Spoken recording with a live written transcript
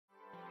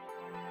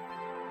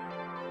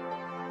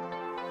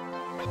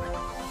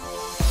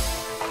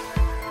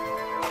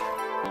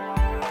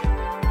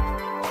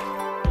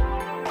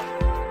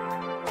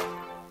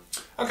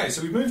Okay,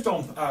 so we've moved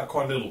on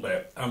quite a little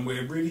bit, and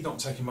we're really not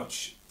taking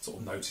much sort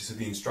of notice of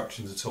the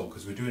instructions at all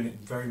because we're doing it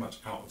very much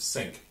out of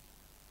sync.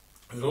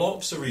 There's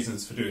lots of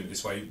reasons for doing it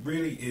this way. It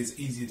really is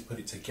easier to put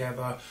it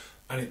together,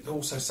 and it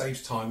also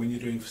saves time when you're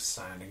doing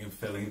sanding and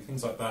filling and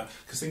things like that,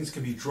 because things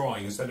can be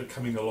drying instead of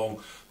coming along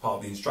part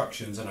of the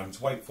instructions and having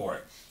to wait for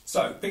it.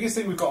 So, biggest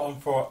thing we've got on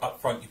for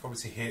up front, you probably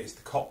see here, is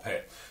the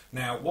cockpit.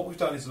 Now, what we've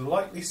done is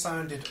lightly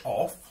sanded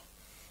off,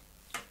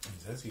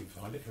 as you can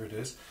find it, here it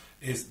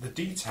is the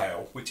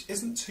detail, which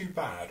isn't too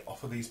bad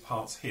off of these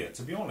parts here.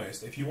 To be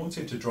honest, if you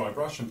wanted to dry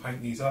brush and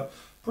paint these up,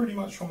 pretty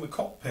much from the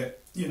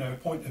cockpit, you know,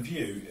 point of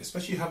view,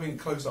 especially having it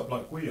closed up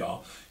like we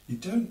are, you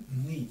don't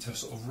need to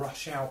sort of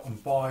rush out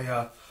and buy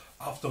a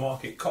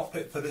aftermarket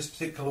cockpit for this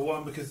particular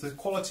one, because the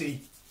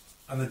quality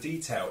and the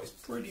detail is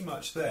pretty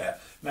much there.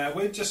 Now,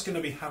 we're just going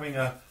to be having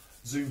a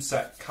zoom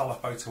set colour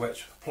photo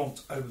etch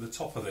plonked over the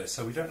top of this,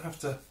 so we don't have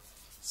to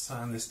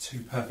sand this too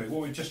perfect.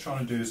 What we're just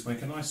trying to do is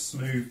make a nice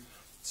smooth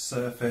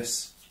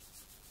surface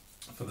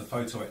for the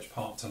photo etch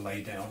part to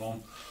lay down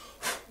on.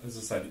 As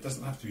I said, it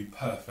doesn't have to be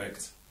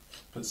perfect,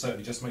 but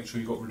certainly just make sure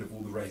you got rid of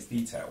all the raised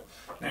detail.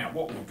 Now,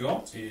 what we've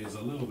got is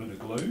a little bit of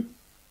glue.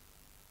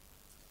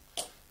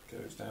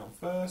 Goes down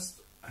first,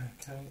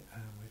 okay,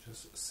 and we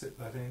just sit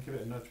that in, give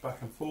it a nudge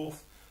back and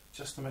forth,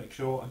 just to make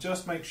sure, and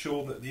just make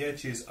sure that the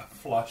edges are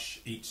flush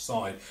each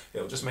side.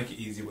 It'll just make it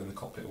easier when the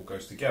cockpit all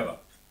goes together.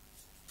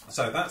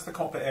 So that's the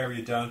cockpit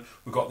area done.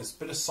 We've got this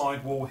bit of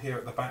sidewall here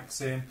at the back's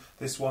in,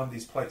 this one,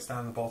 these plates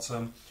down the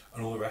bottom,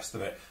 and all the rest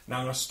of it. Now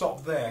I'm going to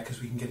stop there because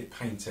we can get it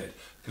painted,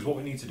 because what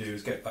we need to do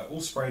is get that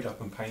all sprayed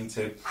up and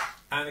painted,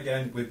 and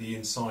again with the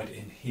inside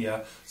in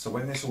here, so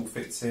when this all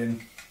fits in,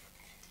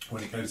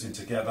 when it goes in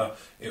together,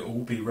 it will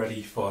all be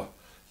ready for,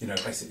 you know,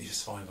 basically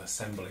just final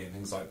assembly and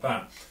things like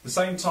that. At the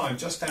same time,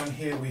 just down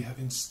here we have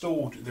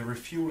installed the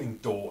refueling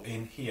door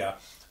in here.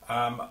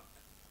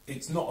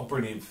 It's not a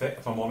brilliant fit,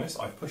 if I'm honest.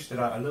 I've pushed it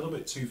out a little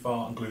bit too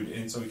far and glued it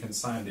in so we can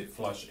sand it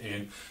flush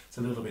in. It's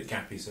a little bit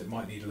gappy, so it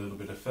might need a little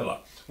bit of filler.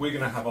 We're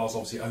going to have ours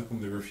obviously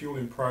open with the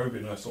refueling probe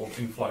in a sort of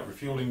in-flight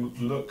refueling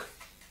look.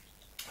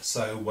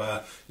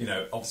 So, you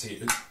know, obviously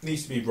it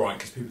needs to be right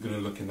because people are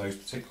going to look in those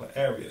particular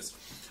areas.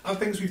 Other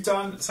things we've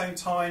done at the same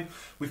time,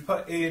 we've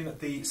put in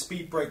the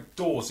speed brake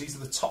doors. These are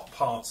the top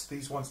parts,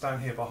 these ones down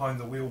here behind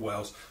the wheel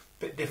wells.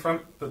 Bit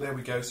different, but there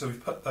we go. So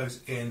we've put those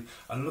in,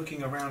 and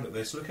looking around at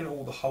this, looking at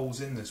all the holes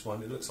in this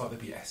one, it looks like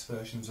there'll be S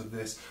versions of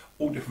this,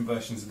 all different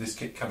versions of this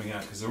kit coming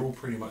out, because they're all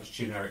pretty much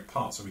generic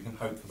parts, so we can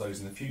hope for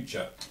those in the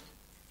future.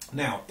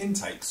 Now,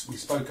 intakes we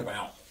spoke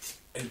about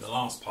in the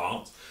last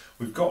part.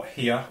 We've got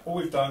here, all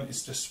we've done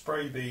is just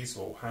spray these,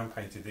 or hand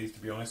painted these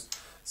to be honest,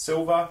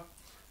 silver.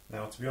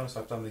 Now to be honest,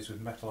 I've done these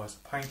with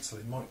metallised paint, so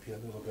they might be a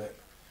little bit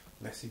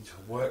messy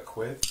to work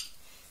with.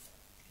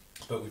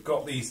 But we've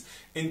got these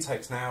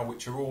intakes now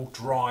which are all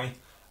dry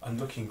and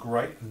looking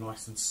great and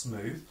nice and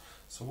smooth.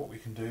 So what we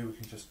can do, we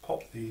can just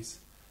pop these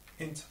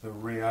into the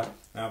rear.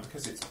 Now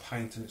because it's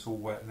paint and it's all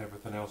wet and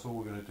everything else, all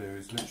we're going to do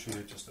is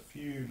literally just a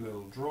few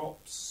little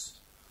drops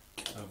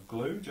of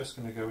glue. Just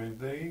going to go in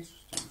these,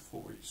 do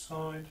 4 each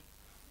side,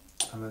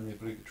 and then the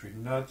obligatory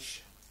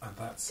nudge, and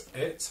that's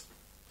it.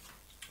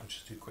 I'll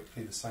just do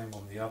quickly the same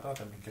on the other,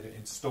 then we can get it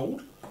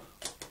installed.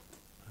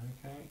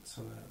 Okay,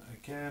 so then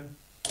again,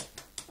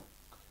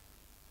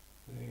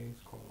 these,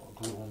 quite a lot of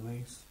glue on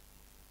these.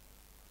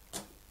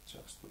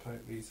 Just to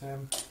poke these in,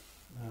 and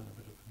a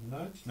bit of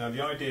a nudge. Now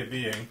the idea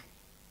being,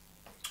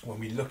 when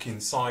we look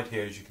inside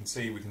here, as you can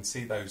see, we can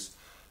see those,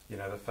 you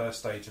know, the first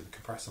stage of the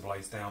compressor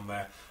blades down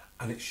there,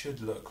 and it should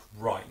look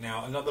right.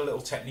 Now another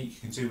little technique you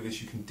can do with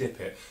this, you can dip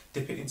it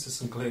into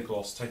some clear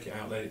gloss, take it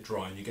out, let it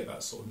dry, and you get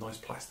that sort of nice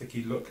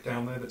plasticky look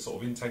down there that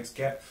sort of intakes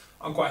get.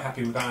 I'm quite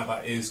happy with how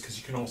that is, because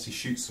you can obviously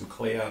shoot some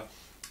clear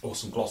or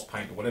some gloss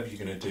paint or whatever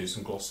you're going to do,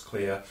 some gloss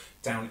clear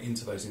down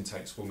into those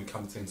intakes when we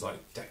come to things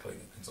like deckling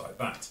and things like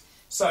that.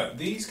 So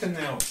these can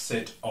now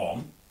sit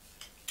on,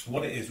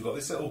 what it is, we've got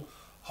this little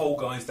hole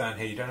guys down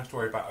here, you don't have to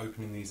worry about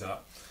opening these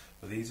up,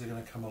 but these are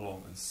going to come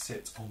along and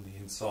sit on the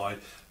inside.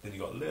 Then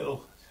you've got a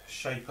little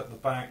shape at the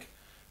back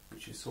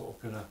which is sort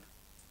of going to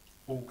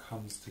all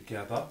comes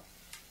together,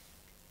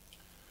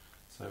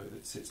 so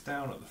it sits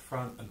down at the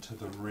front and to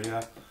the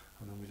rear,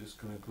 and then we're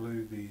just going to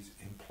glue these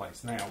in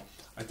place. Now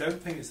I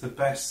don't think it's the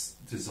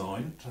best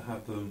design to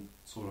have them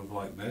sort of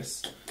like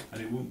this, and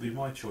it wouldn't be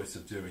my choice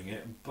of doing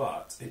it,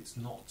 but it's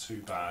not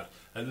too bad.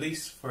 At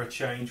least for a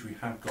change we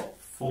have got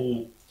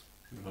full,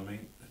 see what I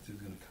mean, this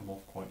is going to come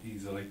off quite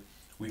easily,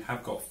 we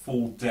have got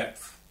full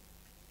depth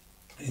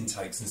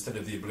intakes instead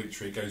of the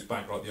obligatory. It goes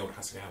back like the old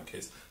Hasegawa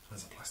kits,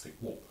 there's a plastic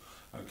wall.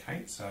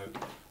 Okay, so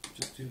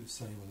just do the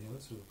same on the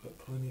other, so we've got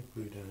plenty of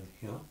glue down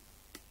here.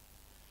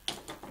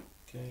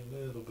 Okay, a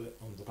little bit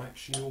on the back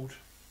shield.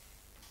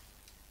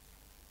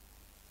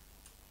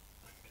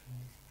 Okay,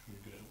 try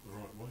and get it out the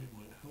right way, it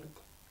might help.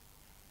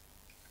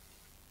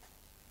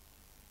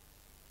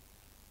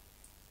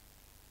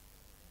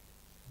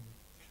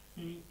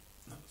 Okay,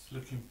 that's It's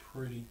looking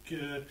pretty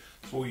good.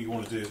 So all you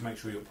want to do is make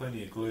sure you've got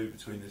plenty of glue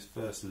between this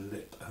first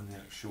lip and the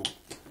actual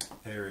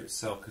area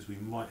itself, because we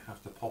might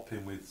have to pop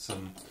in with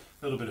some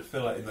little bit of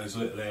filler in those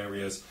little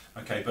areas.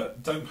 Okay,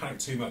 but don't panic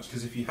too much,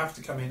 because if you have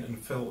to come in and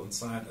fill and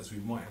sand, as we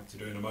might have to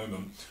do in a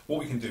moment, what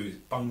we can do is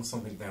bung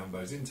something down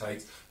those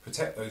intakes,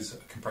 protect those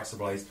compressor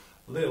blades,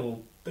 a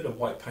little bit of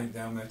white paint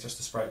down there just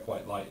to spray it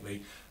quite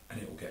lightly,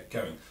 and it will get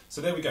going.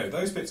 So there we go,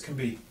 those bits can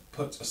be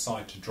put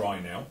aside to dry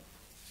now.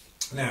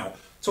 Now,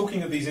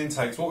 talking of these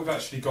intakes, what we've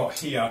actually got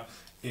here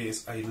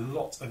is a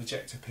lot of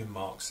ejector pin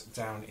marks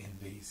down in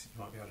these.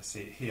 You might be able to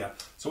see it here.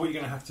 So what you're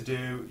going to have to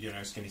do, you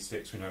know, skinny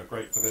sticks, we know are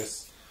great for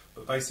this,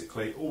 but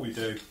basically all we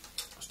do,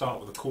 start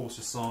with the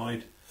coarser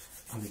side,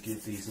 and we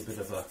give these a bit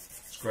of a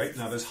scrape.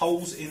 Now there's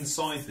holes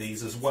inside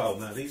these as well.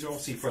 Now these are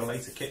obviously for a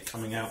later kit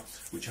coming out,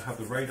 which will have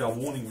the radar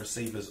warning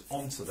receivers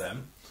onto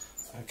them.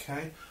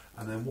 Okay,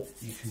 and then what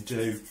you can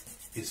do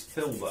is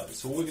fill those.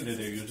 So what we're going to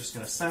do, you're just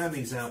going to sand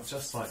these out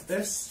just like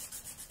this.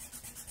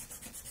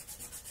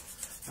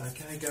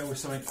 Okay, go with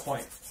something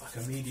quite like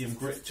a medium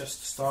grit just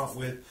to start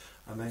with,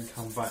 and then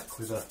come back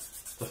with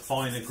the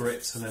finer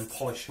grits and then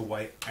polish your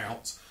way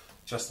out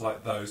just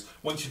like those.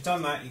 Once you've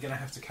done that, you're going to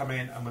have to come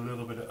in and with a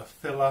little bit of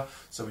filler.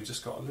 So we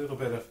just got a little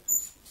bit of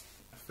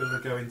filler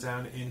going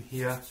down in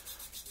here.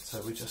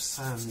 So we just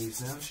sand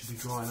these now, it should be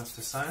dry enough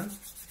to sand.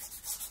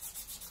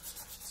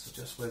 So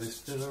just where this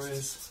filler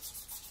is.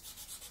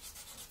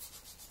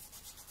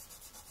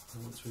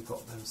 And once we've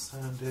got them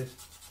sanded,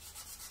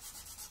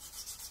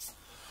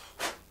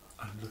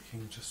 and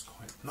looking just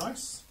quite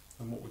nice,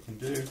 and what we can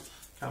do,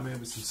 come in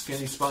with some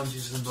skinny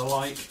sponges and the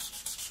like,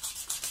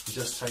 and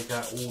just take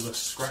out all the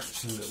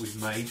scratching that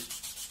we've made.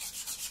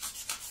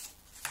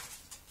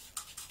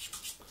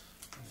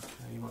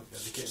 Okay, you might be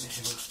able to get in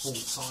here with a full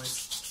size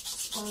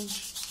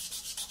sponge.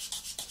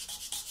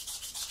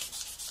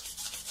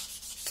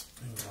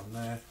 On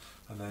there,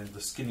 and then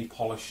the skinny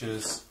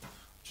polishers,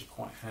 which are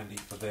quite handy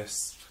for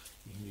this.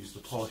 You can use the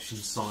polishing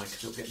side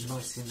because it'll get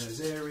nice in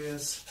those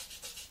areas.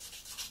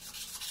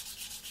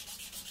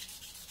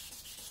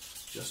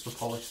 Just to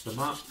polish them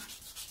up.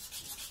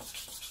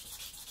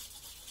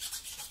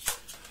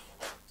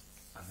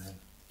 And then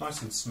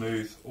nice and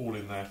smooth, all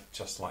in there,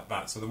 just like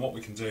that. So then what we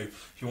can do,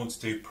 if you want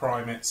to do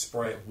prime it,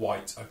 spray it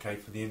white, okay,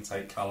 for the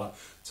intake colour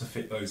to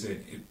fit those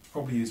in. It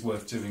probably is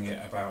worth doing it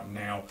about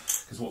now,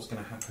 because what's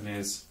going to happen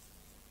is,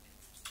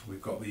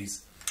 we've got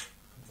these,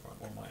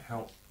 right, one might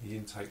help, the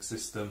intake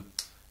system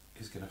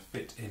is going to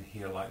fit in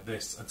here like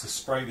this, and to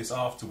spray this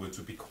afterwards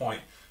would be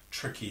quite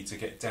tricky to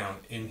get down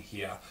in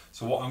here.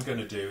 So what I'm going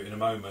to do in a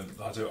moment,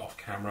 I'll do it off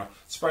camera,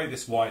 spray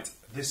this white,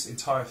 this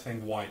entire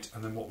thing white,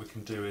 and then what we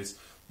can do is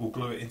we'll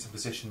glue it into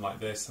position like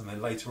this, and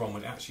then later on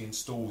when it actually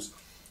installs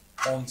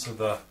onto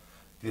the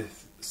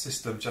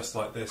system just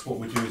like this, what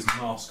we do is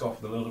mask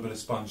off with a little bit of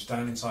sponge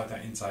down inside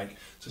that intake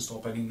to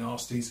stop any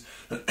nasties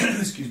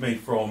excuse me,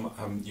 from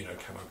you know,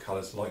 camo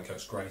colours, light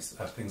ghost greys,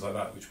 things like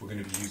that, which we're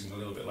going to be using a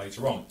little bit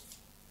later on.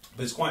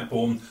 But it's quite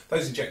important.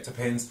 Those ejector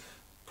pins,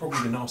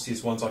 probably the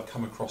nastiest ones I've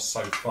come across so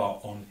far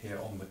on here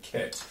on the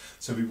kit,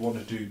 so we want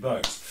to do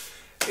those.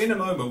 In a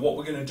moment, what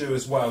we're going to do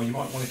as well, you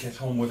might want to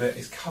get on with it,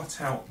 is cut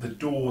out the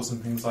doors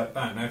and things like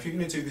that. Now, if you're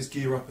going to do this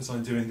gear up as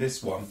I'm doing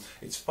this one,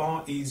 it's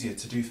far easier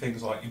to do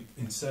things like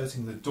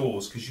inserting the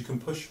doors, because you can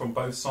push from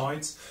both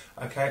sides,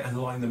 okay, and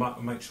line them up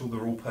and make sure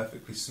they're all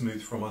perfectly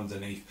smooth from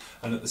underneath.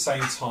 And at the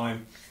same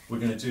time, we're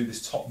going to do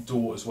this top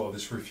door as well,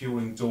 this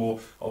refueling door.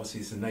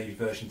 Obviously, it's a navy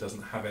version,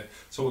 doesn't have it.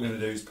 So what we're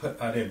going to do is put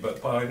that in,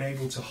 but by being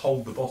able to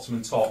hold the bottom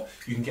and top,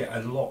 you can get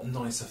a lot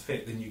nicer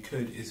fit than you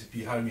could is if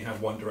you only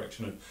have one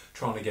direction of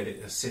trying to get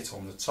it to sit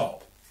on the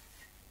top.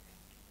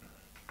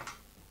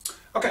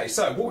 Okay,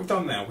 so what we've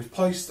done now, we've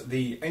placed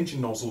the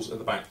engine nozzles at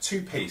the back,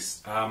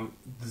 two-piece. The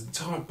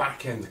entire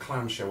back end, the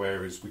clamshell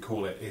area as we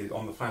call it,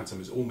 on the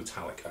Phantom is all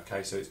metallic,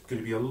 okay, so it's going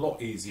to be a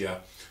lot easier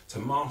to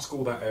mask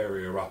all that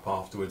area up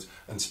afterwards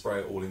and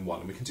spray it all in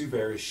one. And we can do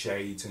various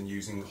shades and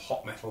using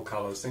hot metal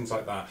colours, things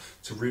like that,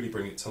 to really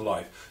bring it to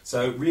life.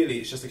 So really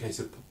it's just a case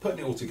of putting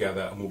it all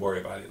together, and we'll worry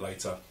about it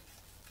later.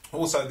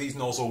 Also, these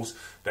nozzles,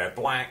 they're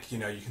black, you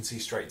know, you can see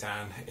straight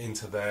down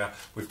into there.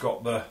 We've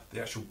got the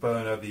actual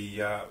burner,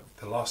 the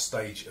last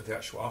stage of the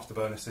actual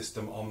afterburner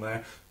system on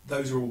there.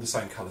 Those are all the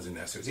same colours in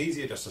there, so it's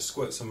easier just to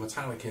squirt some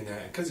metallic in there,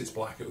 and because it's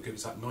black, it will give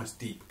us that nice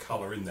deep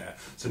colour in there.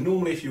 So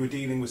normally if you were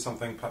dealing with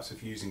something, perhaps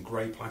if you're using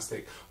grey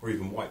plastic or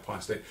even white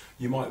plastic,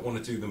 you might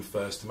want to do them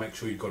first to make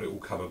sure you've got it all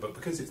covered, but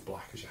because it's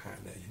black as your hand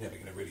there, you're never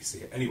going to really see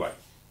it anyway.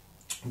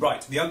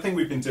 Right, the other thing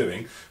we've been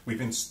doing,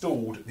 we've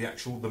installed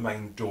the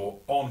main door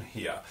on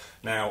here.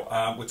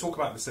 Now, we'll talk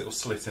about this little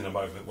slit in a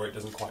moment where it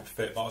doesn't quite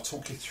fit, but I'll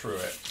talk you through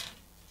it.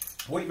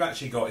 What you've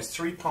actually got is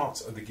three parts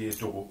of the gear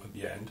door at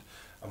the end,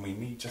 and we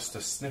need just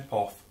to snip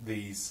off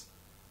these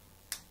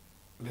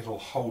little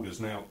holders.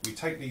 Now, we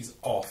take these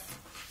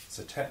off,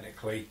 so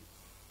technically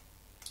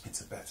it's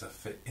a better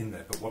fit in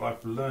there, but what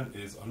I've learned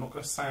is I'm not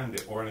going to sand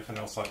it or anything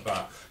else like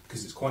that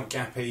because it's quite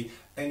gappy.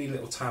 Any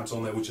little tabs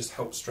on there will just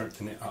help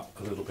strengthen it up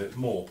a little bit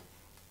more.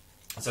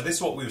 So this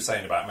is what we were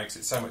saying about, it makes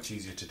it so much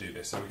easier to do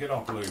this. So we get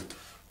our glue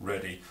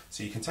ready.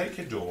 So you can take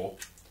your door,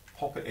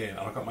 pop it in, and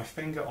I've got my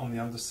finger on the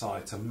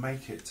underside to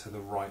make it to the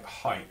right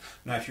height.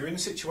 Now if you're in a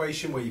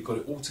situation where you've got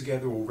it all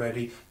together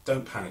already,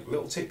 don't panic.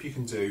 Little tip you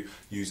can do,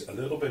 use a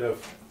little bit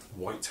of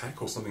white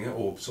tack or something,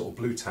 or sort of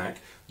blue tack.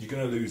 You're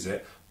going to lose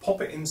it.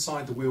 Pop it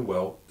inside the wheel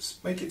well,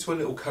 make it to a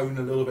little cone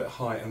a little bit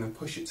high, and then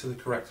push it to the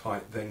correct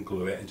height, then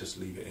glue it and just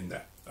leave it in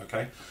there.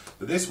 Okay?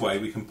 But this way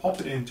we can pop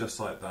it in just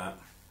like that,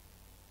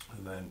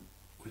 and then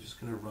we're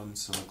just going to run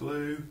some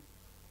glue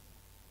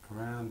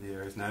around the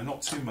areas. Now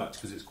not too much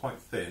because it's quite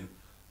thin,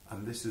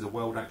 and this is a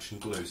weld action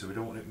glue, so we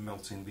don't want it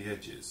melting the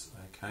edges.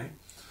 Okay?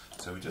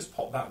 So we just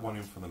pop that one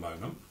in for the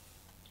moment.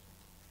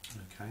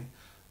 Okay?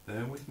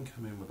 Then we can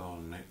come in with our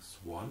next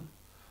one.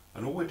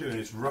 And all we're doing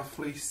is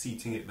roughly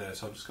seating it there.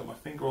 So I've just got my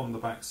finger on the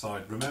back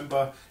side.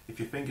 Remember, if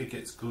your finger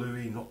gets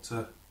gluey, not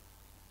to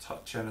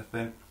touch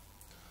anything.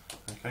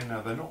 Okay,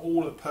 now they're not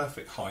all at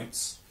perfect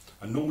heights.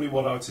 And normally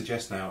what I would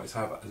suggest now is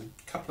have a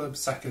couple of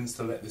seconds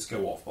to let this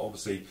go off. But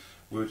obviously,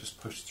 we'll just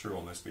push through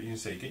on this. But you can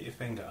see, get your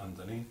finger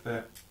underneath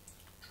it.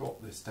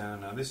 Drop this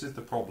down. Now this is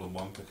the problem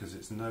one because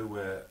it's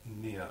nowhere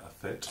near a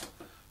fit.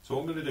 So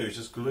what I'm going to do is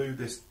just glue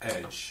this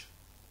edge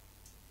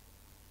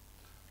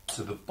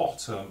to the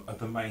bottom of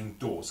the main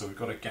door, so we've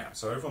got a gap.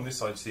 So over on this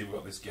side you see we've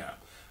got this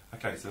gap.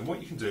 Okay, so then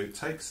what you can do,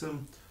 take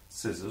some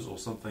scissors or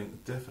something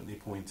definitely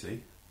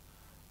pointy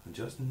and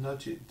just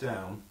nudge it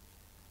down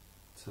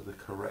to the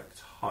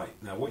correct height.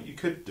 Now what you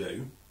could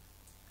do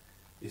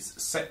is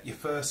set your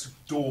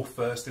first door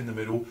first in the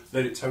middle,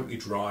 let it totally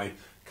dry,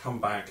 come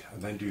back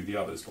and then do the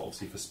others. But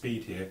obviously for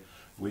speed here,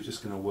 we're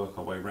just going to work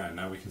our way around.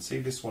 Now we can see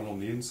this one on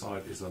the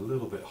inside is a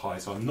little bit high,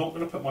 so I'm not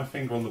going to put my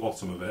finger on the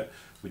bottom of it.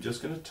 We're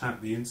just going to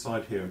tap the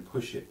inside here and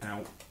push it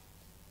out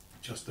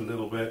just a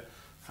little bit.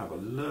 Have a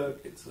look,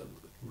 it's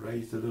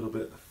raised a little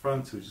bit at the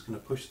front, so we're just going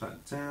to push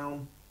that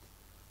down.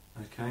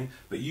 Okay,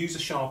 but use a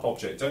sharp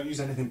object, don't use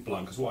anything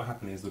blunt, because what will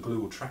happen is the glue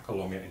will track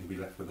along it and you'll be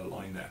left with a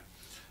line there.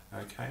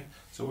 Okay,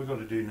 so what we've got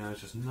to do now is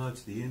just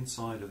nudge the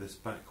inside of this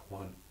back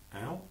one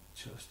out,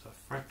 just a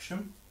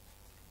fraction.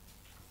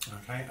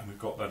 Okay, and we've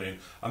got that in,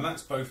 and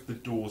that's both the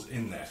doors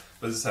in there.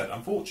 But as I said,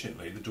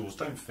 unfortunately the doors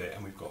don't fit,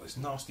 and we've got this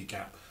nasty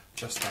gap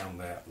just down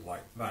there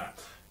like that.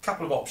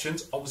 Couple of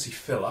options, obviously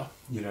filler,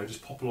 you know,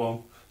 just pop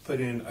along, put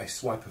in a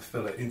swipe of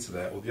filler into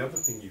there, or the other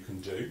thing you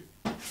can do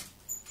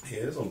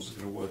is, I'm just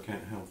going to work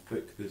out how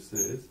thick this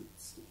is,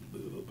 it's a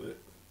little bit,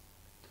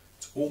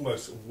 it's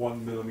almost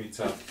 1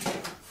 millimetre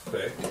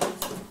thick.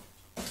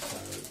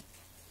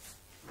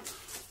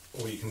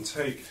 Or you can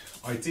take,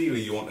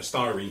 ideally you want a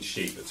styrene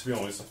sheet, but to be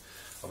honest,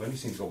 I've only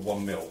seen it's got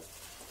 1 mil.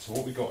 So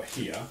what we've got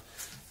here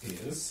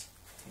is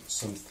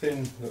some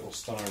thin little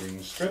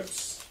styrene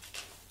strips.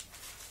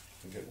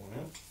 I'll get one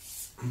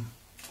out.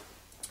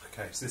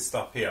 Okay, so this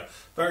stuff here,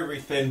 very, very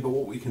thin, but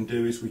what we can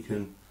do is we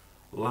can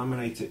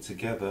laminate it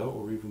together,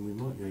 or even we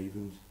might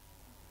even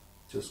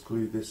just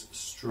glue this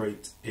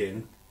straight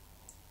in.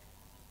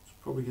 It's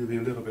probably going to be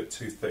a little bit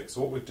too thick.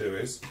 So what we'll do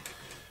is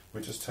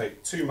we just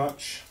take too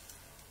much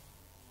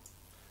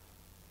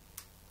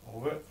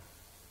of it.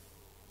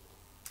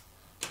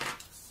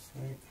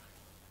 Okay.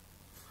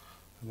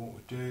 And what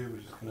we do,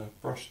 we're just going to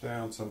brush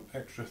down some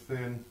extra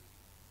thin,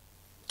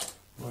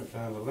 right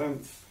down the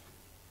length.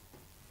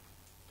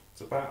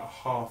 It's about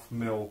a ½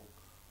 mil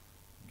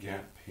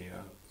gap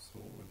here. So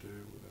what we'll do,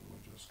 then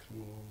we'll just come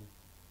along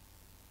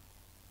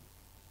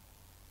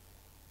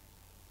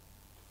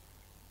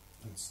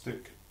and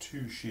stick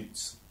 2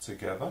 sheets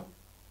together.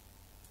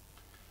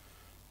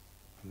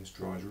 And this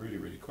dries really,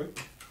 really quick.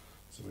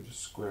 So we'll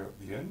just square up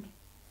the end.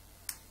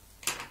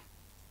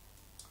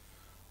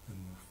 And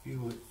we'll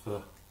feel it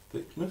for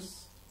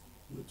thickness.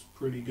 Looks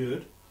pretty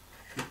good.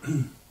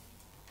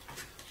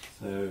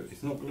 So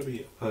it's not going to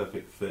be a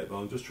perfect fit, but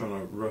I'm just trying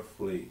to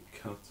roughly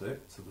cut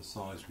it to the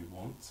size we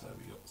want. So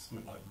we got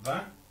something like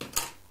that.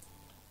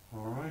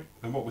 Alright,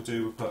 then what we'll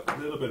do, we'll put a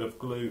little bit of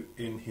glue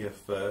in here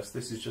first.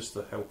 This is just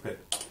to help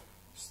it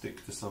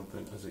stick to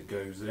something as it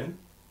goes in.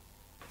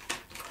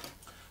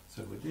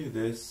 So we'll do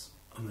this,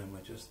 and then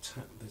we'll just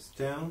tap this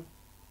down.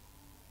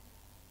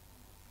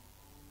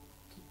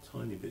 It's a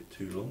tiny bit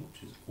too long,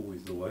 which is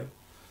always the way.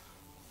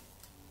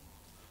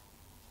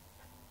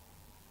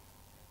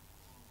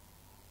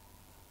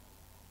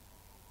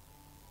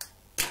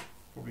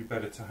 Probably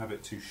better to have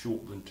it too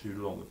short than too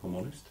long, if I'm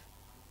honest.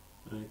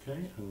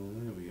 Okay,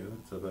 and there we go,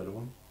 that's a better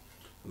one.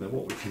 And then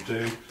what we can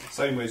do,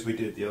 same way as we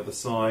did the other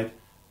side,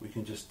 we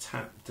can just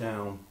tap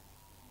down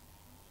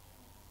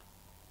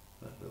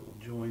that little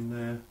join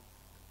there.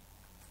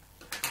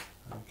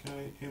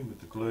 Okay, in with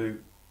the glue,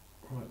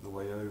 right the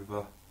way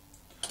over.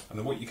 And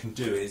then what you can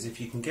do is, if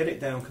you can get it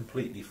down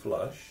completely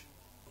flush,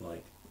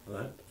 like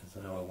that,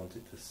 is how I want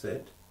it to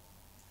sit,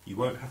 you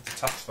won't have to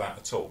touch that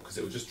at all, because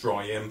it will just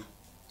dry in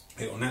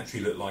It will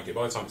naturally look like it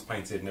by the time it's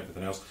painted and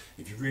everything else.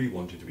 If you really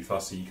wanted to be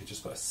fussy, you could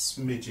just put a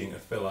smidging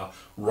of filler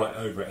right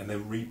over it and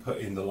then re-put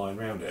in the line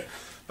around it.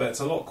 But it's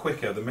a lot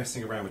quicker than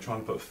messing around with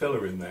trying to put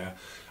filler in there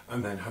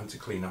and then having to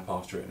clean up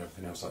after it and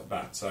everything else like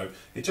that. So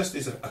it just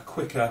is a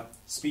quicker,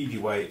 speedy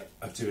way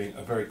of doing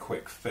a very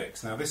quick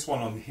fix. Now this one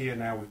on here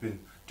now we've been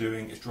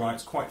doing is dry,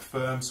 it's quite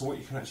firm, so what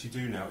you can actually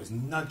do now is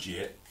nudge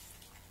it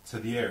to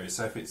the area.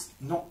 So if it's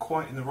not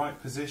quite in the right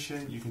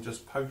position, you can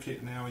just poke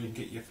it now and you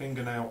can get your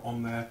fingernail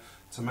on there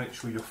to make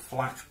sure you're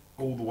flat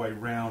all the way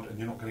round and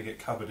you're not going to get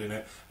covered in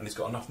it, and it's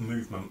got enough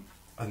movement,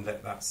 and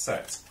let that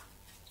set.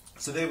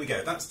 So there we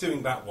go, that's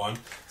doing that one.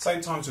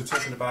 Same time as we're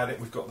talking about it,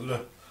 we've got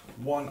the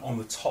one on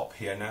the top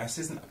here. Now this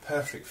isn't a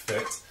perfect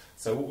fit,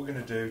 so what we're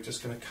going to do,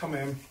 just going to come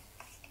in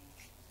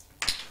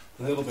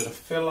a little bit of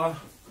filler.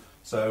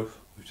 So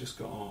we've just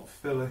got our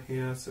filler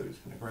here, so we're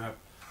just going to grab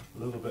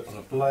a little bit on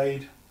a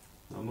blade.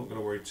 I'm not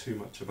going to worry too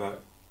much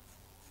about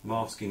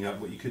masking up.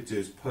 What you could do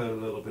is put a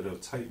little bit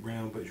of tape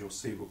round, but as you'll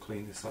see, we'll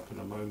clean this up in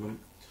a moment.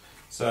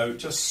 So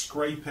just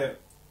scrape it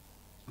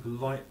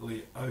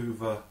lightly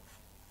over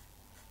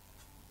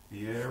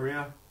the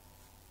area.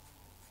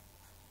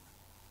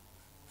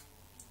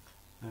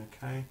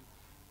 Okay,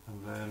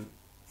 and then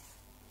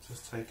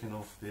just taking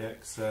off the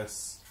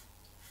excess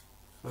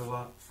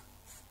filler,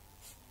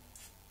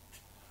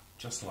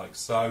 just like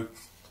so.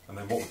 And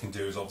then what we can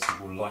do is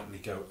obviously we'll lightly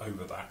go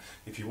over that.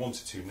 If you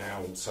wanted to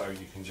now also,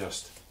 you can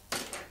just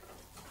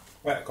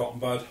wet a cotton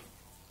bud.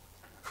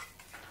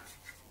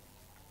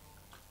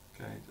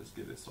 Okay, just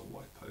give this a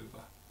wipe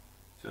over,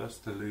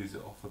 just to lose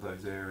it off of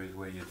those areas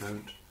where you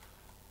don't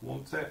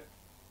want it.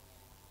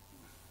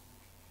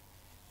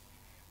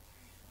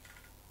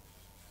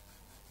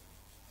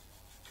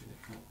 Get it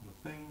out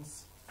of the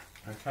things.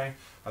 Okay,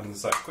 and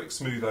there's that quick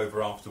smooth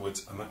over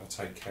afterwards, and that will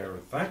take care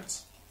of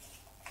that.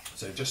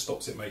 So it just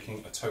stops it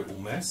making a total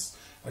mess.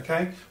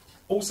 Okay.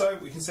 Also,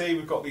 we can see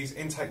we've got these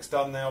intakes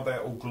done now.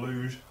 They're all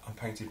glued and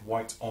painted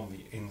white on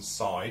the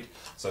inside,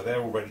 so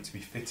they're all ready to be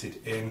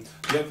fitted in.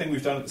 The other thing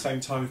we've done at the same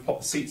time, we've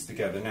popped the seats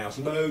together. Now, there's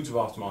loads of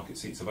aftermarket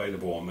seats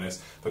available on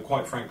this, but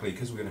quite frankly,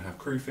 because we're going to have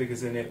crew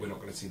figures in it, we're not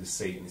going to see the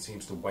seat, and it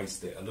seems to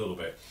waste it a little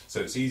bit. So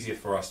it's easier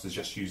for us to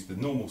just use the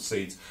normal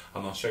seats,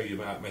 and I'll show you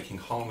about making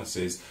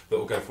harnesses that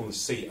will go from the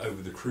seat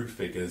over the crew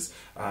figures,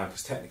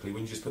 because technically,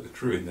 when you just put the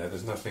crew in there,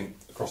 there's nothing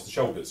across the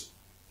shoulders.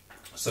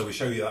 So we'll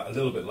show you that a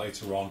little bit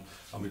later on,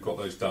 and we've got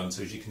those done.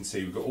 So as you can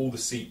see, we've got all the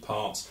seat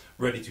parts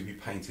ready to be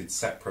painted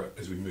separate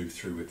as we move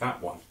through with that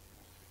one.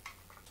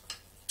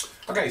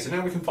 Okay, so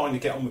now we can finally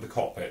get on with the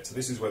cockpit. So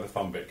this is where the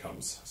fun bit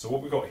comes. So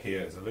what we've got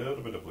here is a little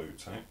bit of blue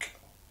tack,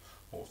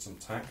 or some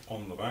tack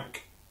on the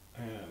back,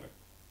 and a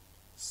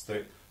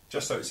stick,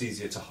 just so it's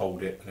easier to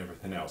hold it and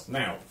everything else.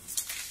 Now,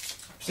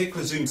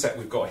 particular zoom set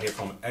we've got here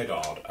from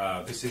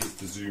Eduard. This is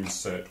the zoom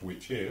set,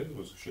 which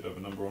is, should have a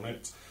number on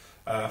it,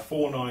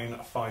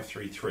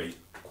 49533,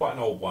 quite an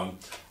old one.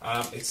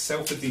 It's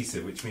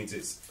self-adhesive, which means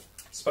it's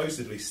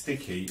supposedly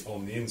sticky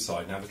on the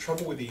inside. Now the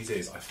trouble with these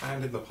is, I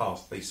found in the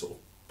past they sort of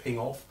ping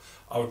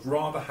off. I would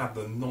rather have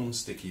them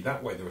non-sticky,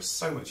 that way they're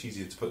so much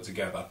easier to put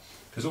together,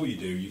 because all you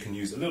do, you can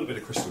use a little bit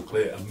of crystal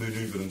clear and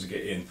manoeuvre them to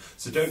get in.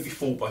 So don't be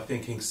fooled by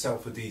thinking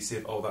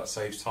self-adhesive, oh that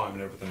saves time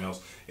and everything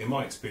else. In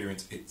my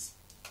experience, it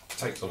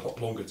takes a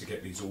lot longer to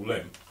get these all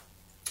in.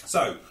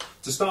 So,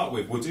 to start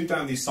with, we'll do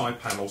down these side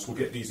panels, we'll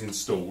get these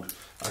installed.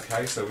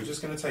 Okay, so we're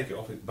just going to take it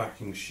off its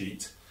backing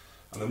sheet,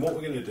 and then what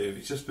we're going to do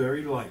is just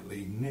very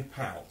lightly nip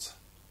out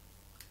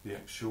the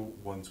actual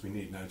ones we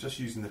need. Now, just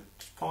using the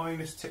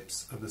finest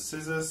tips of the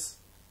scissors,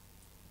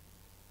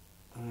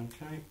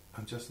 okay,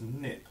 and just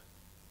nip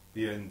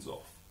the ends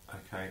off.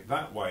 Okay,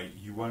 that way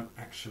you won't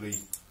actually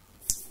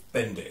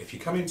bend it. If you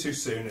come in too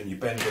soon and you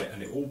bend it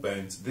and it all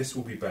bends, this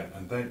will be bent,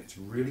 and then it's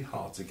really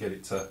hard to get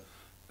it to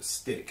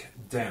stick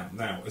down.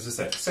 Now, as I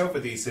said,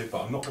 self-adhesive,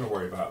 but I'm not going to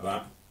worry about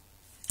that.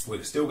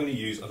 We're still going to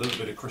use a little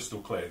bit of crystal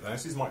clear. Now,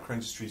 this is Micro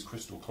Industries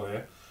crystal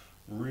clear,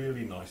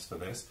 really nice for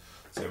this.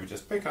 So we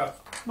just pick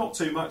up, not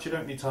too much, you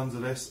don't need tons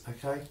of this,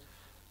 okay,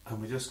 and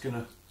we're just going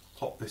to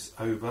pop this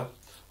over.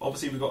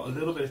 Obviously we've got a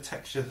little bit of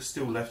texture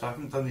still left. I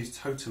haven't done these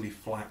totally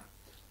flat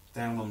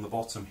down on the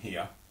bottom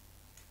here,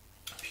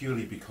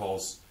 purely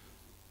because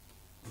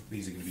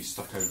these are going to be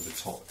stuck over the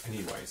top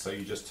anyway. So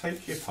you just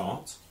take your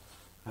part,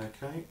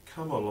 okay,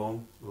 come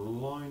along,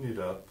 line it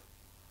up,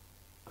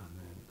 and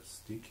then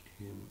stick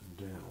him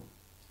down.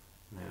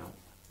 Now,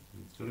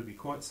 it's got to be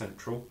quite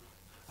central,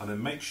 and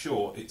then make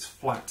sure it's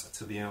flat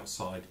to the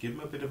outside. Give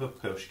him a bit of a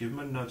push, give him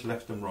a nudge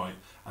left and right,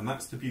 and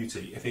that's the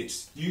beauty. If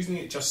it's using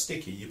it just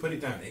sticky, you put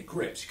it down, it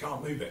grips, you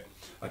can't move it.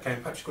 Okay,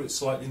 and perhaps you put it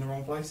slightly in the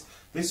wrong place.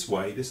 This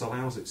way, this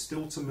allows it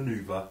still to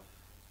manoeuvre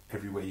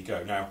everywhere you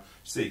go. Now,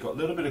 see, you've got a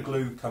little bit of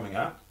glue coming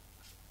out.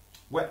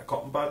 Wet a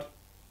cotton bud,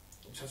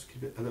 just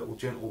give it a little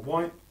gentle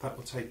wipe, that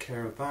will take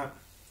care of that.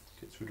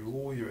 Gets rid of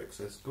all your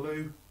excess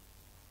glue.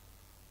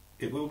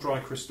 It will dry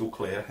crystal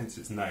clear, hence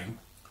its name,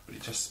 but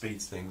it just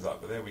speeds things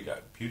up. But there we go,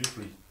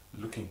 beautifully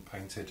looking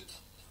painted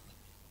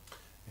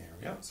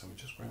area. So we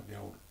just grab the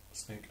old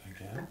stick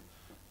again,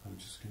 I'm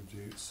just going to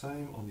do the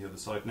same on the other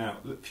side. Now,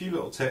 a few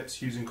little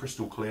tips using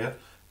crystal clear.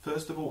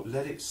 First of all,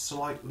 let it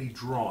slightly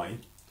dry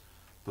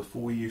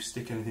before you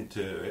stick anything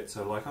to it.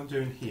 So like I'm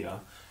doing here,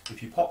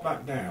 if you pop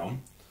that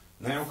down,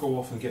 now go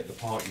off and get the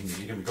part you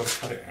need, and we've got to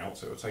cut it out,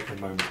 so it'll take a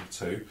moment or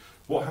two.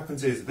 What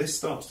happens is this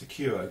starts to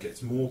cure, it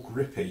gets more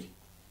grippy,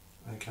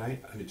 okay,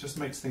 and it just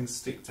makes things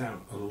stick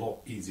down a lot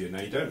easier.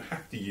 Now you don't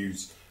have to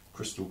use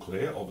crystal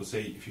clear,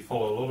 obviously. If you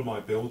follow a lot of my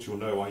builds, you'll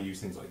know I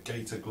use things like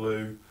Gator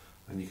glue,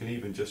 and you can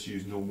even just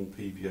use normal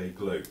PVA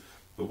glue.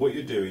 But what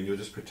you're doing, you're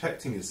just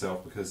protecting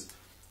yourself, because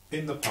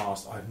in the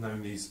past I've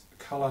known these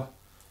colour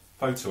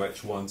photo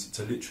etch ones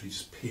to literally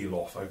just peel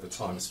off over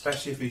time,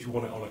 especially if you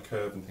want it on a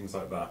curve and things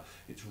like that.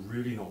 It's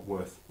really not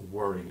worth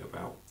worrying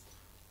about.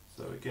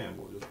 So again,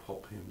 we'll just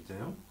pop him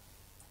down,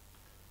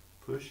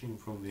 pushing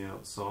from the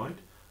outside,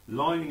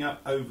 lining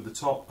up over the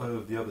top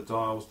of the other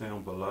dials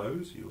down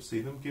below, so you'll see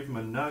them. Give them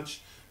a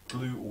nudge,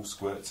 glue all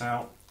squirts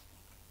out.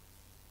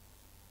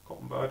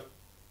 Cotton bud,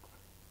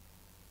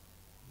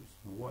 just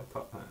wipe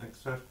up that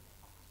extra.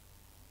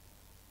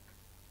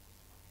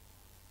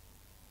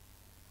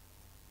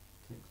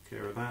 Takes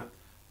care of that,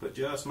 but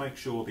just make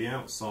sure the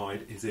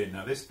outside is in.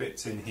 Now this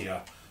fits in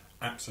here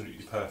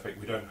absolutely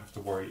perfect. We don't have to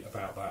worry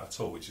about that at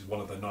all, which is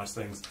one of the nice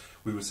things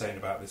we were saying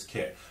about this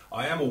kit.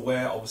 I am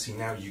aware, obviously,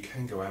 now you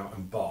can go out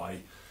and buy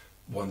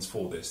ones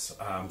for this,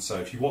 so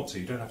if you want to,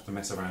 you don't have to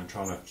mess around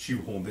trying to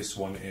shoehorn this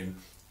one in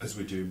as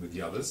we're doing with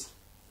the others.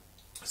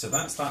 So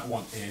that's that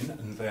one in,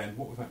 and then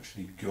what we've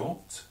actually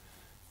got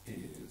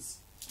is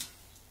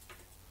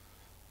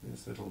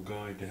this little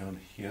guy down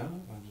here.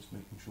 I'm just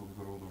making sure we've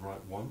got all the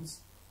right ones.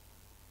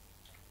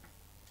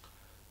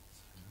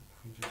 So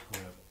if we just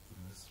grab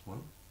this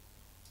one.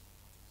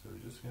 So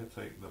we're just going to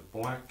take the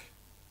black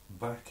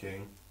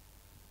backing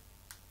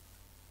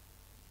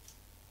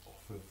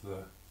off of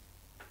the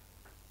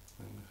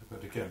thing.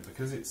 But again,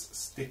 because it's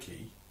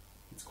sticky,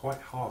 it's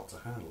quite hard to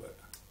handle it,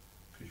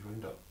 because you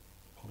end up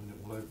pulling it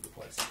all over the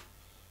place.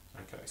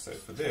 Okay, so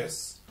for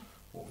this,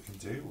 what we can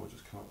do, we'll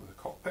just come up with a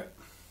cockpit.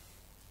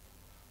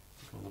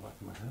 Put it on the back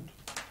of my hand.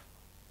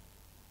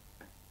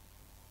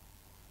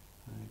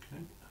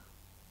 Okay.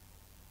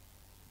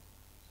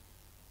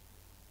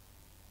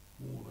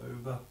 All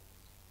over.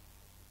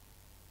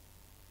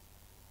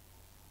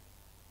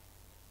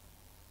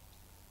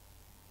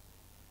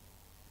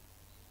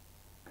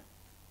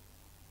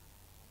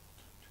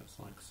 Just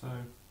like so.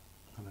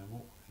 And then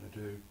what we're going to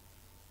do,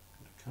 we're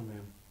going to come in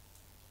and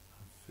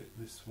fit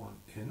this one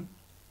in.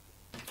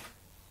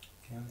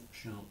 Again,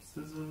 sharp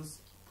scissors,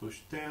 push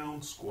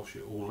down, squash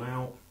it all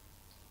out.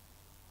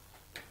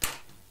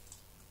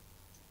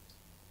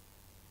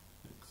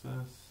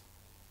 Excess,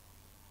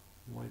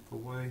 wipe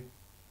away.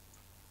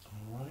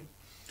 Alright.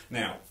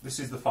 Now, this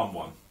is the fun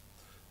one.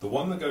 The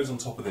one that goes on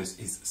top of this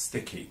is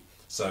sticky.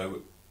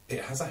 So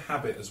it has a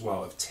habit as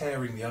well of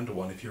tearing the under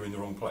one if you're in the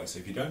wrong place. So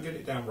if you don't get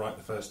it down right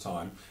the first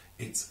time,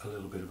 it's a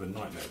little bit of a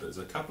nightmare. But there's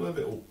a couple of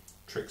little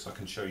tricks I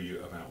can show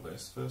you about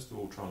this. First of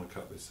all, trying to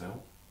cut this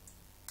out.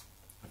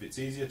 If it's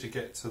easier to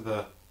get to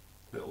the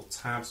little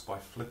tabs by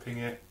flipping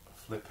it,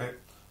 flip it.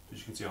 As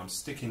you can see, I'm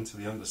sticking to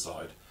the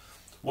underside.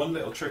 One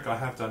little trick I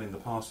have done in the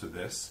past with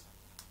this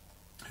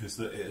is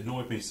that it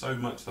annoyed me so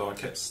much that I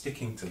kept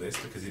sticking to this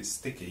because it's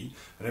sticky,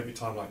 and every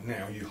time, like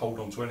now, you hold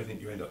on to anything,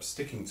 you end up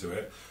sticking to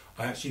it.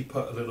 I actually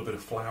put a little bit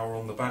of flour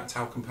on the back,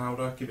 talcum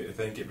powder, give it a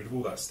thing, get rid of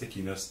all that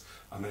stickiness,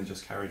 and then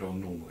just carried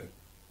on normally.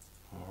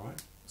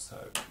 Alright, so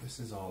this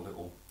is our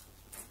little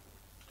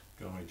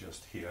guy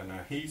just here.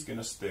 Now he's going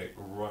to stick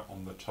right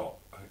on the top,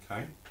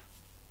 okay?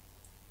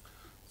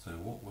 So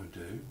what we'll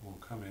do, we'll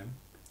come in.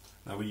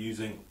 Now we're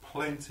using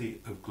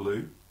plenty of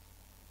glue,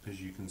 as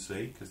you can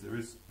see, because there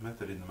is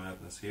method in the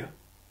madness here.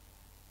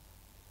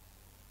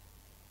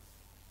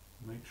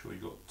 Make sure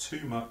you've got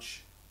too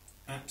much,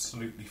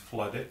 absolutely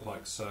flood it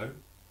like so. Okay,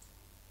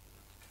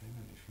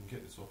 and if you can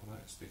get this off without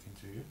it sticking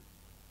to you.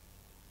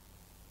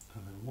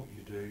 And then what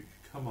you do, you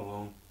come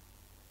along,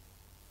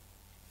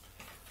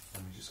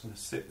 and we're just going to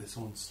sit this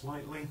on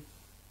slightly.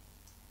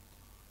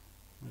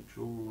 Make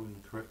sure we're all in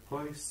the correct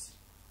place.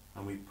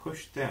 And we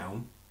push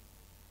down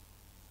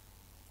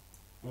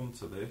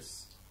onto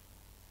this.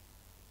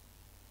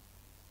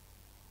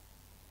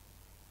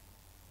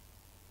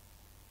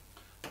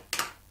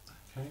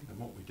 Okay, then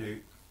what we do,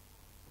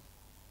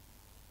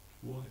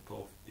 wipe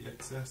off the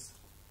excess.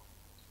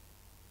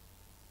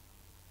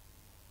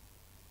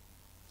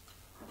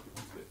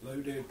 A bit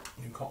loaded,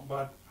 new cotton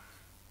bud.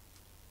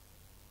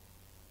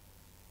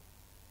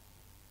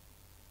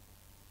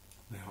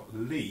 Now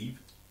leave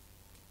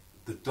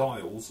the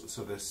dials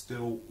so they're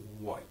still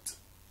white.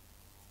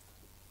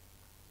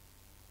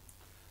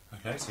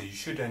 Okay, so you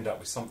should end up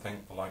with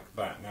something like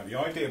that. Now the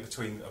idea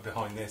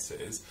behind this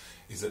is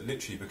that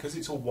literally, because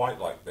it's all white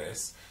like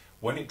this,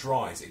 when it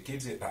dries, it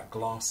gives it that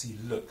glassy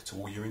look to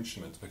all your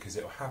instruments, because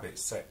it'll have it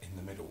set in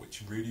the middle,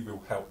 which really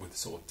will help with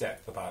sort of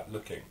depth about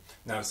looking.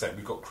 Now, as I said,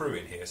 we've got crew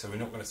in here, so we're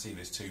not going to see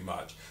this too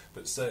much,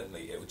 but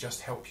certainly it will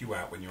just help you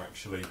out when you're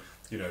actually,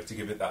 you know, to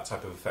give it that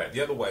type of effect. The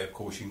other way, of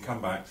course, you can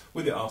come back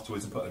with it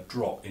afterwards and put a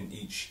drop in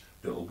each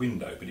little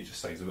window, but it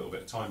just saves a little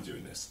bit of time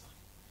doing this.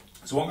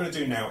 So what I'm going to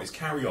do now is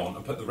carry on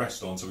and put the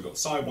rest on. So we've got the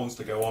side ones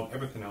to go on,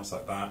 everything else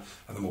like that,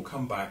 and then we'll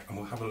come back and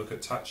we'll have a look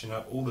at touching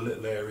up all the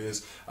little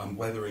areas and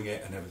weathering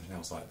it and everything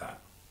else like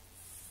that.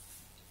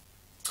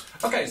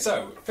 Okay,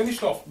 so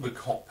finished off the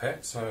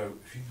cockpit. So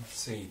if you can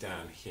see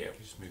down here, if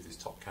we just move this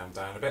top cam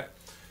down a bit,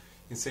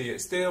 you can see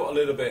it's still a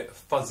little bit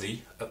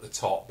fuzzy at the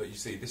top, but you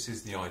see this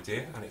is the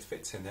idea and it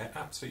fits in there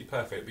absolutely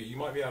perfect. But you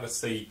might be able to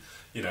see,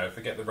 you know,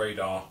 forget the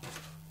radar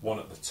one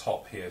at the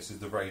top here, this is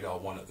the radar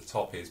one at the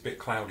top here, it's a bit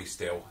cloudy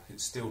still,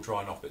 it's still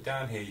drying off, but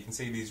down here you can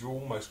see these are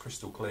almost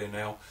crystal clear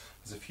now.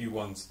 There's a few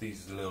ones,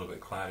 these are a little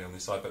bit cloudy on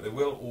this side, but they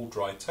will all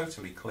dry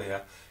totally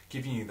clear,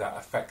 giving you that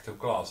effect of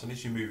glass. And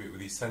as you move it with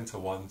these centre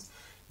ones,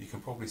 you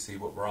can probably see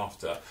what we're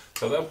after.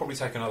 So they'll probably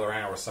take another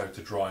hour or so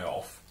to dry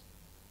off.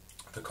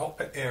 The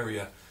cockpit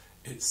area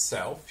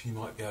itself, you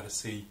might be able to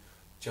see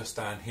just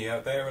down here,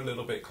 they're a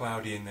little bit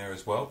cloudy in there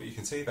as well, but you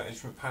can see that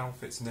instrument panel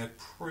fits in there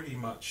pretty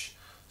much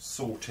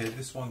sorted.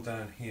 This one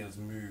down here has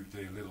moved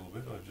a little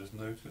bit, I just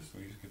noticed.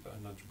 We just give that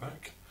a nudge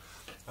back.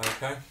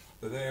 Okay,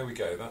 but there we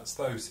go, that's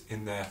those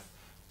in there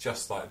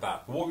just like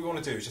that. But what we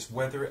want to do is just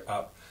weather it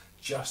up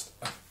just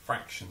a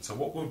fraction. So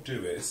what we'll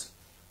do is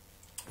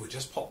we'll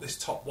just pop this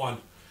top one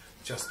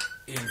just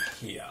in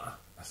here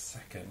a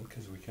second,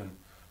 because we can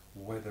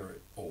weather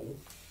it all.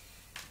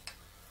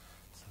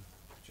 So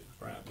just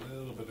grab a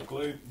little bit of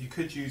glue. You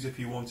could use, if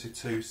you wanted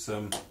to,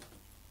 some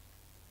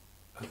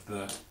of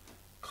the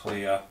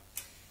clear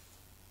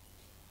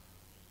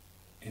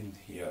in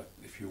here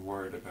if you're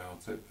worried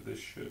about it, but this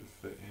should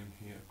fit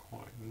in here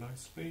quite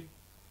nicely.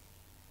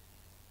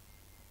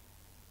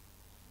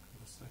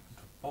 Give it a second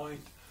to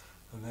bite,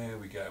 and there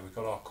we go. We've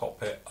got our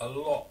cockpit a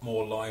lot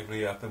more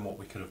livelier than what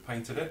we could have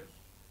painted it.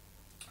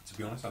 To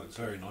be honest, that looks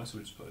very nice.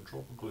 We just put a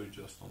drop of glue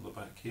just on the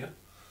back here.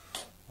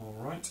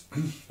 Alright,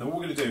 now what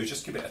we're going to do is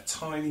just give it a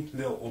tiny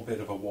little bit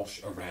of a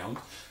wash around.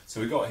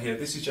 So we've got here,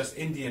 this is just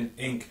Indian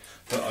ink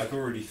that I've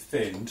already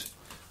thinned.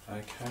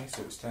 Okay,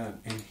 so it's down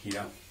in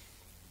here.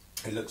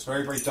 It looks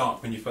very, very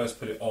dark when you first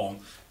put it on,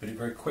 but it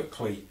very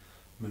quickly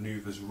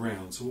manoeuvres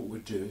round. So what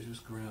we'll do is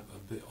just grab a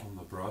bit on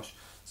the brush.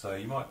 So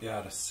you might be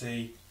able to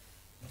see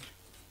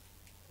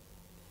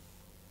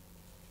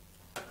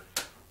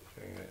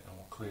it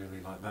more clearly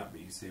like that,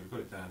 but you see we've got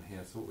it down here.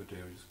 So what we'll do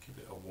is just give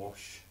it a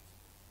wash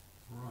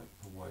right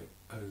the way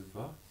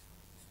over.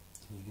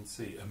 And you can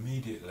see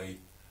immediately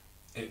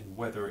it will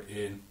weather it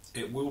in.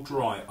 It will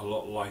dry a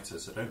lot lighter,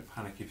 so don't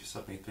panic if you're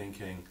suddenly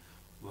thinking,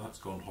 well, that's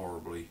gone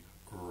horribly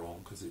wrong,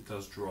 because it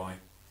does dry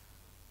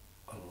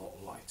a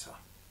lot lighter.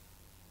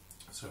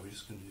 So we're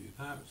just going to do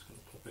that. We're just going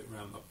to pop it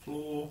around the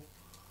floor,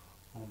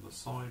 on the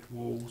side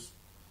walls.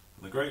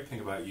 And the great thing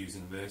about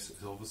using this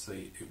is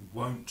obviously it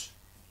won't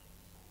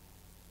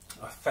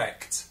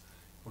affect,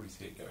 what do you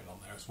see it going on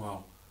there as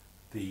well,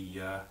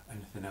 the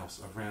anything else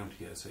around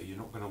here. So you're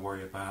not going to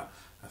worry about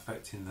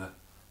affecting the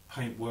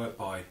paintwork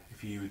by,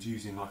 if you were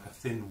using like a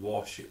thin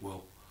wash, it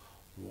will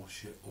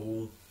wash it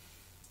all.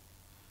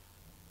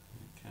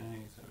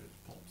 Okay, so it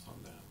just pops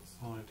on down the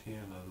side here,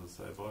 and as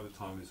I say, by the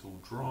time this all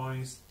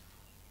dries,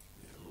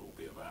 it'll all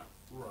be about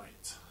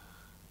right.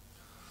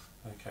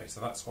 Okay,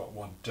 so that's what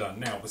one done.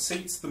 Now, the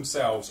seats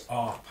themselves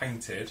are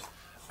painted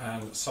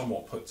and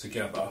somewhat put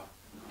together.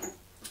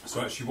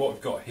 So actually what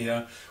we've got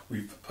here,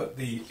 we've put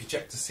the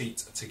ejector seat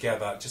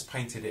together, just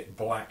painted it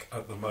black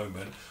at the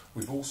moment.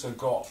 We've also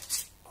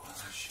got,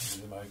 I'll show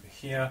them over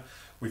here,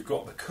 we've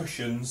got the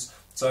cushions.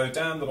 So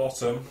down the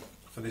bottom,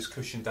 for this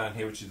cushion down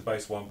here, which is the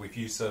base one, we've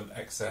used some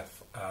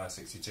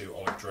XF62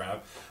 olive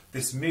drab.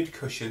 This mid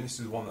cushion, this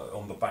is the one that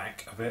on the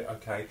back of it,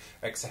 okay,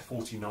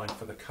 XF49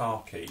 for the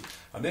khaki.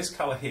 And this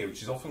colour here,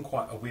 which is often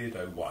quite a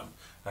weirdo one,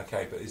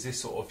 okay, but is this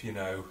sort of, you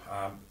know,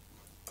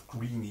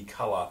 greeny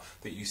colour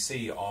that you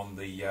see on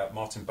the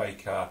Martin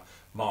Baker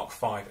Mark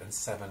 5 and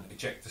 7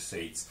 ejector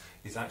seats,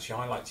 is actually,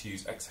 I like to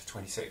use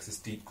XF26, this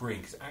deep green,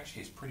 because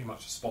actually it's pretty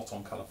much a spot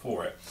on colour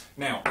for it.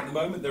 Now, at the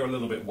moment they're a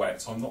little bit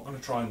wet, so I'm not going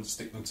to try and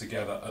stick them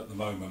together at the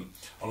moment.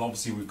 And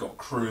obviously we've got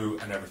crew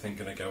and everything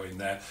going to go in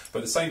there,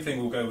 but the same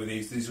thing will go with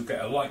these. These will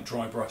get a light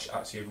dry brush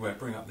actually everywhere,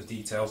 bring up the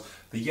details,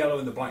 the yellow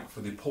and the black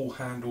for the pull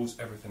handles,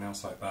 everything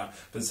else like that.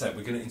 But as I said,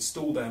 we're going to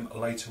install them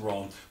later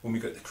on when we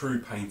get the crew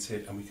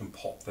painted and we can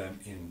pop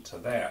them into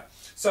there.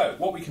 So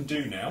what we can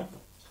do now,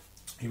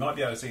 you might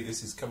be able to see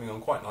this is coming on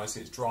quite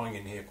nicely, it's drying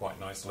in here quite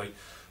nicely.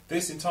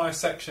 This entire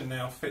section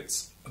now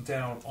fits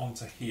down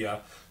onto here,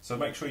 so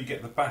make sure you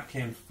get the back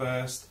in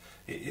first.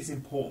 It is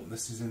important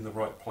this is in the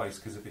right place,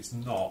 because if it's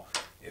not,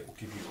 it will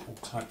give you all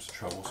types of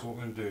trouble. So what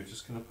we're going to do is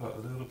just going to put a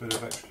little bit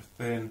of extra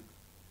thin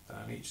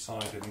down each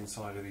side and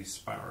inside of these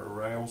sparrow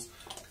rails,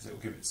 because it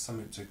will give it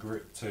something to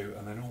grip to,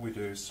 and then all we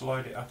do is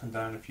slide it up and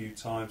down a few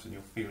times and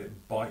you'll feel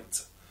it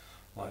bite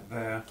like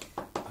there.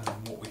 And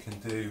then what we can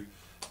do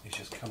is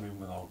just come in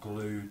with our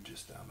glue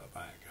just down the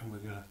back, and we're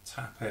going to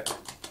tap it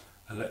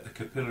and let the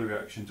capillary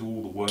action do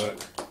all the work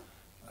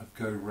of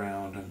go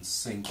round and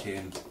sink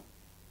in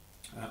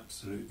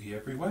absolutely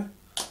everywhere.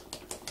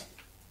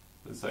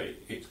 Let's say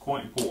it's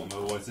quite important,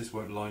 otherwise this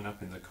won't line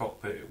up in the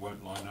cockpit, it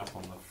won't line up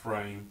on the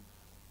frame,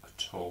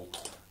 at all.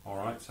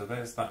 Alright, so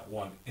there's that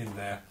one in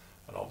there,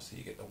 and obviously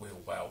you get the wheel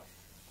well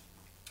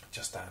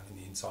just down in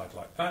the inside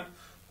like that.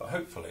 But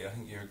hopefully, I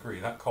think you agree,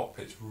 that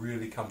cockpit's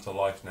really come to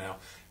life now.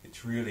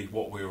 It's really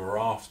what we were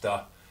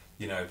after,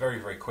 you know, very,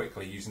 very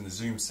quickly using the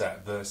zoom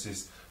set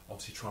versus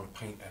obviously trying to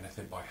paint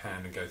anything by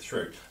hand and go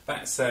through.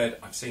 That said,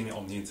 I've seen it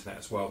on the internet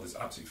as well. There's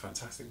absolutely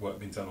fantastic work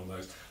being done on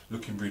those,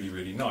 looking really,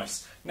 really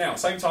nice. Now,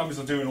 same time as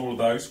I'm doing all of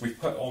those, we've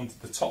put on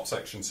the top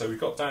section. So we've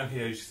got down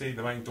here, as you see,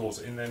 the main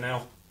doors are in there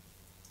now.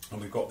 And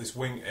we've got this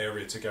wing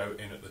area to go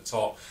in at the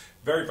top.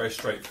 Very, very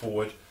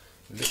straightforward.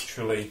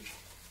 Literally,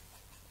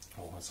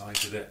 as I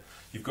did it,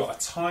 you've got a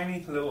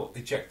tiny little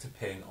ejector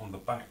pin on the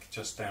back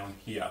just down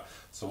here.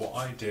 So what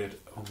I did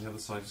on the other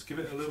side, just give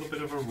it a little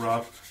bit of a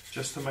rub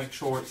just to make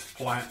sure it's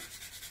flat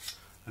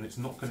and it's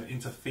not going to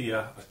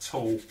interfere at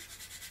all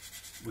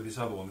with this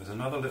other one. There's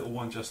another little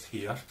one just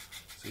here.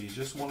 So you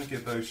just want to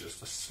give those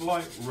just a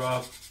slight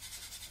rub.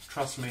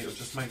 Trust me, it'll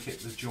just make it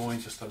the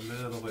join just a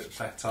little bit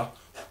better.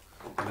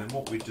 And then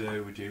what we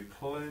do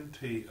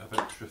plenty of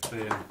extra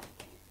thin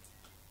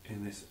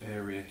in this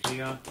area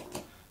here.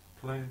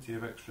 Plenty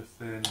of extra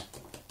thin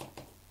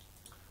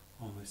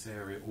on this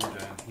area all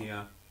down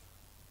here.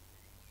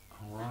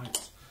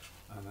 Alright,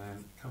 and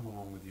then come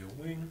along with your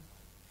wing.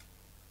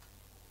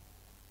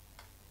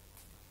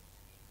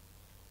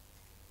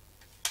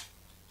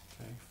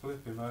 Okay,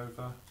 flip him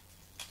over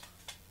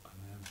and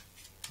then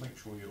make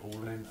sure you're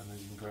all in, and then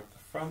you can grab the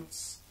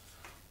fronts,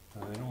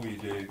 and then all you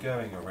do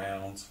going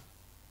around.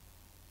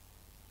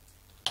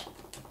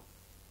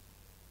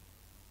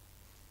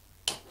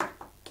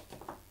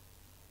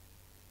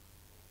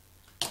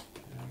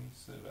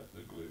 So let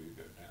the glue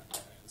go down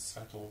there and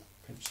settle,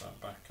 pinch that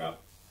back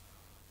up,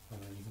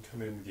 and then you can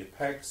come in with your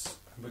pegs,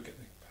 and we'll get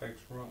the pegs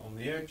right on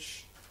the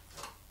edge,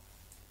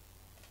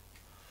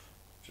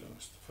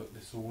 just to put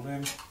this all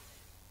in.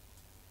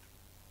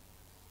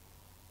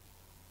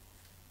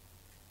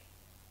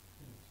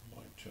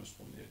 Like just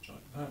on the edge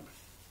like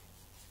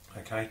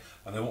that. Okay,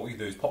 and then what we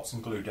do is pop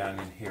some glue down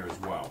in here as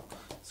well,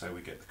 so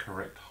we get the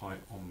correct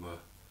height on the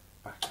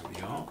back of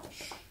the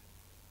arch,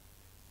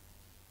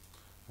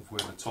 of where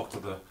the top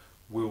of the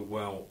wheel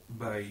well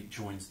bay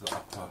joins the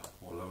upper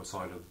or lower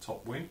side of the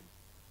top wing.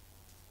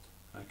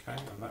 Okay,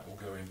 and that will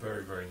go in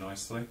very, very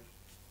nicely.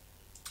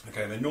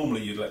 Okay, then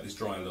normally you'd let this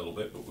dry a little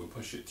bit, but we'll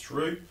push it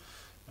through.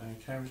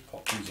 Okay, we'll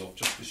pop these off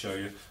just to show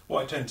you.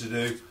 What I tend to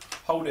do,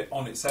 hold it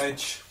on its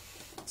edge,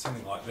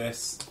 something like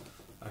this.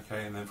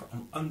 Okay, and then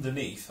from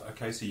underneath,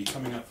 okay, so you're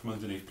coming up from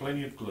underneath,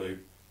 plenty of glue,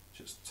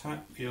 just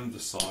tap the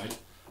underside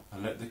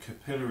and let the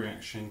capillary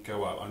action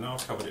go up. I know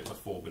I've covered it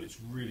before, but it's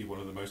really one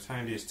of the most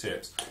handiest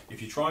tips.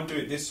 If you try and do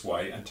it this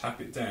way and tap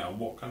it down,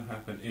 what can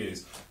happen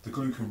is the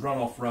glue can run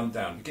off, run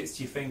down. If it gets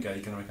to your finger,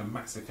 you're going to make a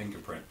massive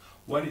fingerprint.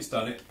 When it's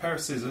done, a pair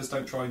of scissors,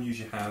 don't try and use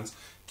your hands,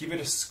 give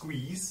it a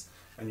squeeze,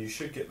 and you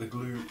should get the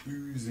glue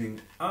oozing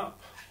up,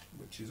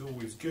 which is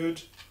always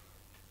good.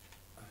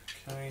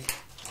 Okay, and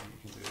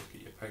you can do is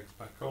get your pegs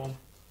back on.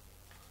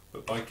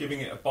 But by giving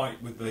it a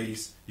bite with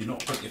these, you're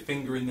not putting your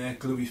finger in there,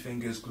 gluey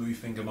fingers, gluey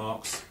finger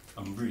marks,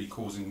 and really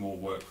causing more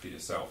work for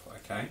yourself,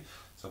 okay?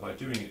 So by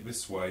doing it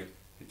this way,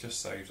 it just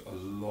saves a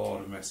lot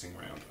of messing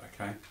around,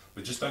 okay?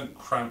 But just don't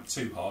cramp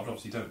too hard,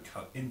 obviously don't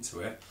cut into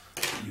it,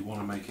 but you want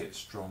to make it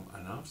strong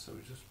enough, so we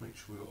just make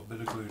sure we've got a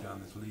bit of glue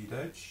down this lead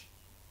edge.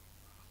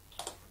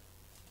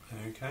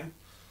 Okay,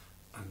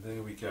 and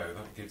there we go,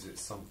 that gives it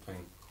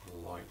something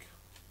like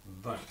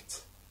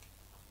that.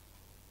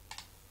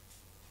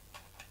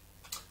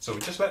 So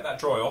we just let that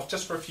dry off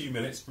just for a few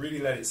minutes, really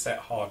let it set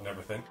hard and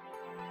everything.